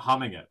 where I'm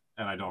humming it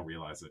and I don't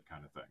realize it,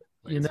 kind of thing.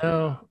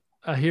 Like,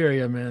 I hear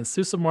you, man.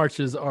 Sousa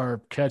marches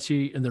are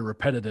catchy and they're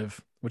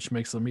repetitive, which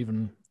makes them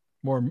even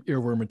more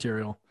earworm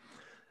material.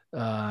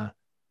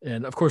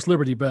 And of course,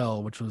 Liberty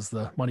Bell, which was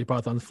the Monty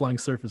Python's Flying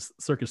Circus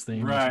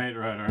theme. Right.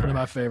 One of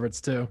my favorites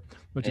too,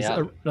 which is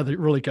another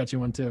really catchy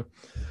one too.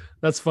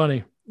 That's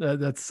funny.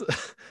 That's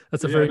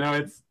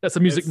a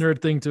music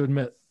nerd thing to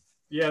admit.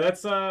 Yeah,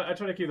 that's I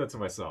try to keep that to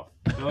myself.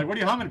 They're like, "What are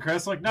you humming,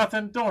 Chris?" Like,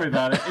 nothing. Don't worry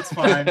about it. It's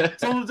fine.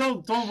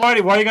 Don't.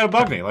 Why you gotta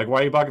bug me? Like,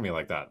 why are you bugging me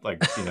like that? Like,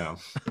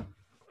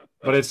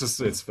 But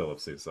it's Philip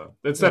Sousa.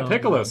 It's that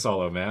piccolo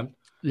solo, man.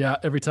 Yeah,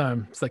 every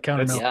time it's that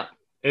counter note.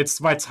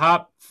 It's my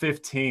top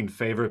 15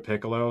 favorite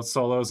piccolo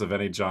solos of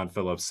any John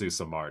Philip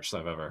Sousa march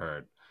I've ever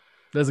heard.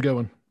 That's a good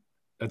one.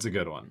 That's a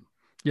good one.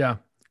 Yeah,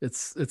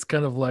 it's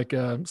kind of like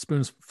a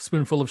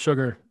spoonful of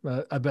sugar.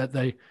 I bet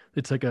they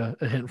took a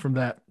hint from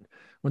that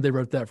when they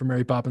wrote that for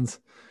Mary Poppins,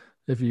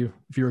 if you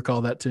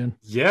recall that tune.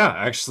 Yeah,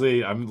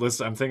 actually, I'm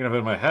thinking of it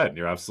in my head.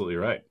 You're absolutely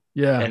right.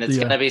 Yeah, and it's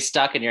gonna be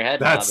stuck in your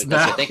head now because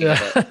you're thinking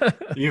of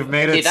it. You've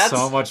made it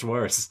so much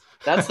worse.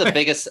 That's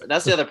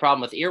the other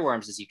problem with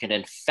earworms is you can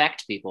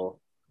infect people.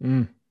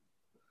 Mm.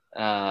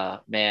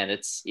 Man,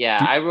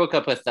 I woke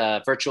up with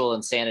virtual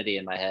insanity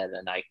in my head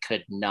and I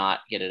could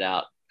not get it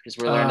out because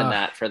we're learning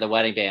that for the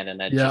wedding band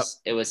and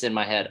it was in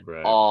my head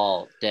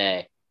all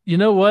day. You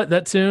know what?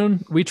 That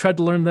tune, we tried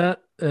to learn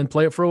that and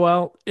play it for a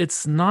while.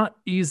 It's not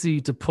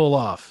easy to pull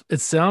off. It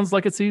sounds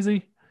like it's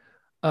easy,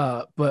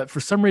 but for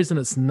some reason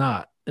it's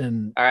not.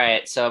 And all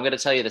right, so I'm going to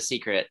tell you the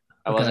secret.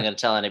 I wasn't going to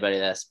tell anybody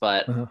this,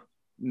 but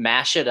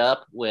mash it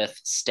up with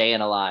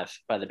 "Staying Alive"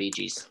 by the Bee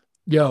Gees.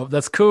 Yo,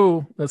 that's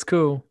cool. That's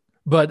cool.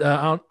 But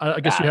I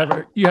guess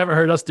you haven't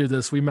heard us do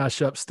this. We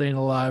mash up "Staying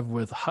Alive"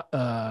 with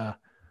I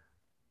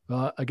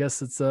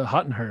guess it's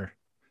 "Hot in Her."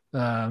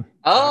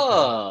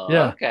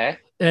 Okay.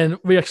 And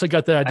we actually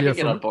got the idea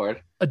from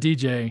a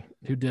DJ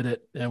who did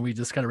it, and we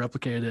just kind of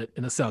replicated it,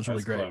 and it sounds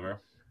really great. Clever.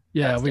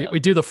 Yeah, we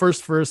do the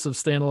first verse of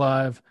 "Staying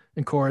Alive"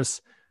 in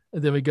chorus,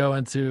 and then we go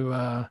into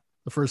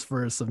the first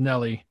verse of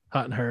Nelly,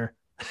 "Hot in Her."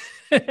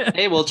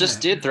 Hey, well,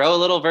 just throw a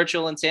little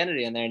virtual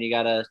insanity in there, and you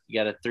got a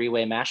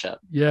three-way mashup.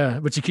 Yeah,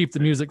 but you keep the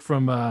music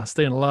from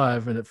 "Staying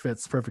Alive," and it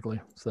fits perfectly.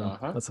 So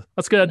that's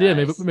a good idea.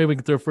 Nice. Maybe we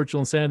can throw virtual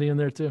insanity in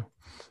there too.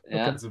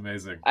 Yeah, that's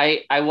amazing.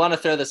 I want to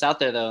throw this out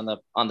there though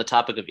on the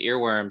topic of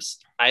earworms.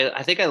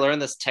 I think I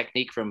learned this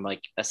technique from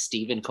like a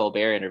Stephen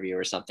Colbert interview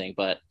or something,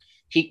 but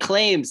he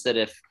claims that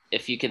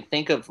if you can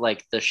think of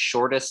like the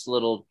shortest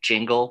little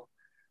jingle,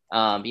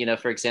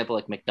 for example,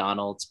 like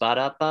McDonald's,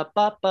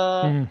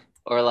 ba-da-ba-ba-ba,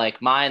 or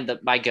like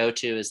my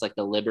go-to is like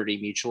the Liberty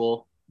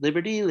Mutual,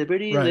 liberty,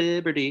 liberty, right.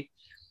 Liberty.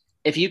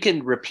 If you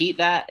can repeat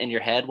that in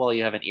your head while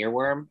you have an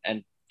earworm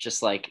and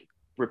just like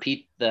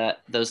repeat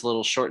those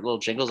little short little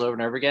jingles over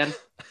and over again,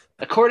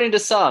 according to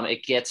some,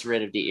 it gets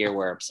rid of the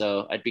earworm.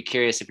 So I'd be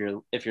curious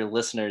if your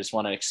listeners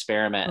want to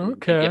experiment and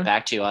get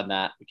back to you on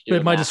that.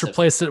 It might just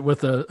replace it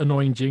with an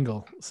annoying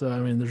jingle. So I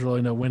mean, there's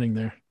really no winning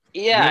there.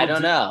 Yeah, I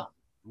don't know.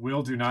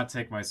 Will do not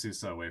take my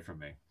Sousa away from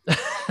me.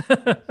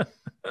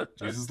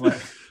 Jesus,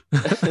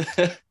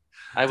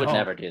 I would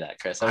never do that,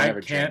 Chris. I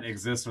can't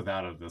exist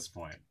without it at this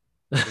point.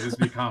 It has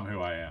become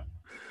who I am.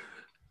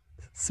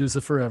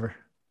 Sousa forever.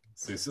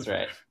 Sousa's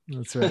right.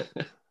 That's right.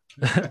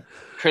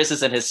 Chris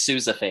is in his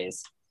Sousa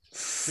phase.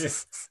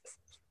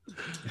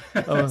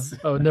 I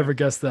would never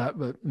guess that,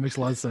 but it makes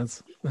a lot of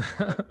sense.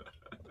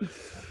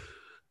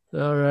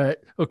 All right.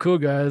 Well, cool,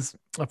 guys.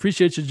 I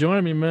appreciate you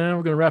joining me, man.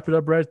 We're going to wrap it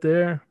up right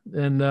there.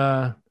 And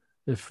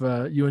if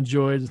you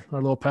enjoyed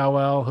our little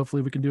powwow,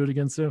 hopefully we can do it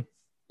again soon.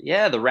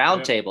 Yeah, the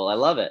Roundtable. I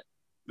love it.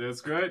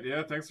 That's great.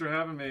 Yeah, thanks for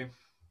having me.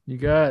 You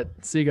got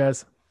it. See you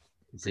guys.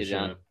 See you,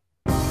 John.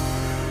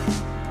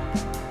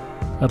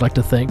 I'd like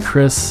to thank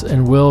Chris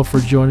and Will for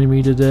joining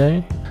me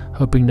today,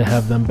 hoping to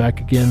have them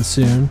back again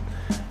soon.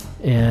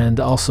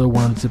 And also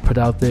wanted to put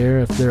out there,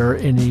 if there are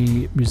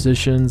any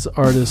musicians,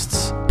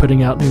 artists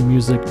putting out new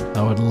music,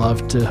 I would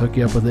love to hook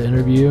you up with an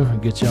interview and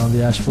get you on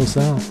the Asheville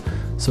Sound.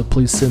 So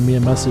please send me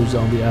a message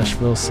on the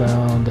Asheville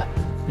Sound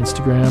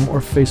Instagram or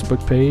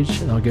Facebook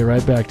page, and I'll get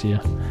right back to you.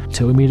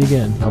 Till we meet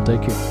again, y'all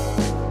take care.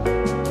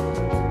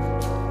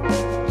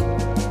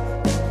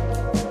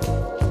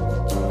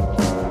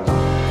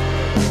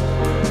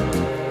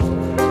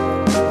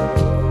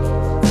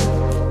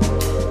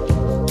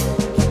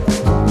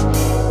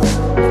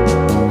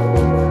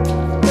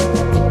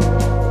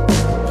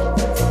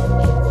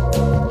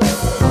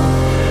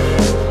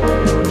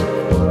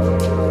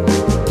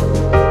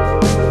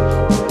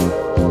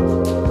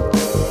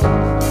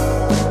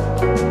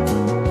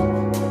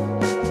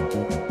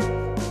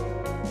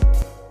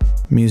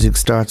 Music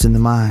starts in the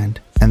mind,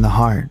 and the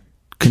heart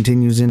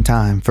continues in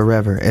time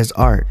forever as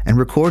art, and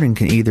recording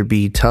can either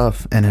be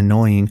tough and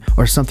annoying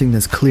or something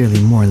that's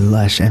clearly more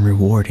lush and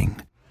rewarding.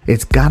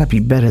 It's gotta be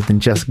better than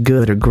just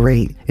good or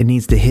great. It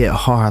needs to hit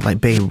hard like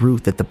Babe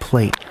Ruth at the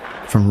plate.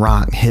 From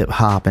rock, hip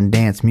hop, and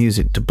dance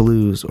music to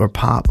blues or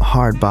pop,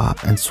 hard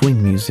bop, and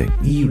swing music,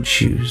 you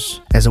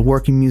choose. As a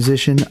working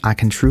musician, I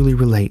can truly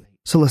relate.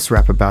 So let's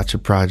rap about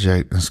your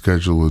project and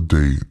schedule a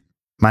date.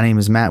 My name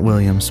is Matt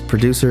Williams,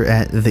 producer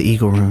at The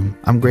Eagle Room.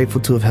 I'm grateful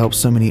to have helped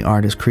so many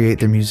artists create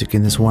their music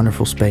in this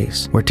wonderful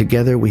space, where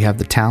together we have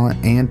the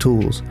talent and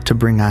tools to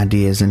bring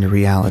ideas into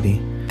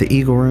reality. The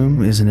Eagle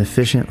Room is an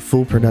efficient,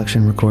 full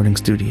production recording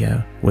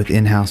studio with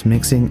in-house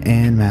mixing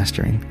and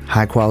mastering,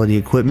 high-quality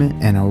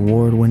equipment, and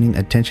award-winning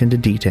attention to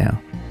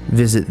detail.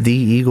 Visit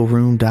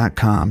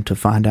theeagleroom.com to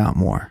find out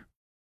more.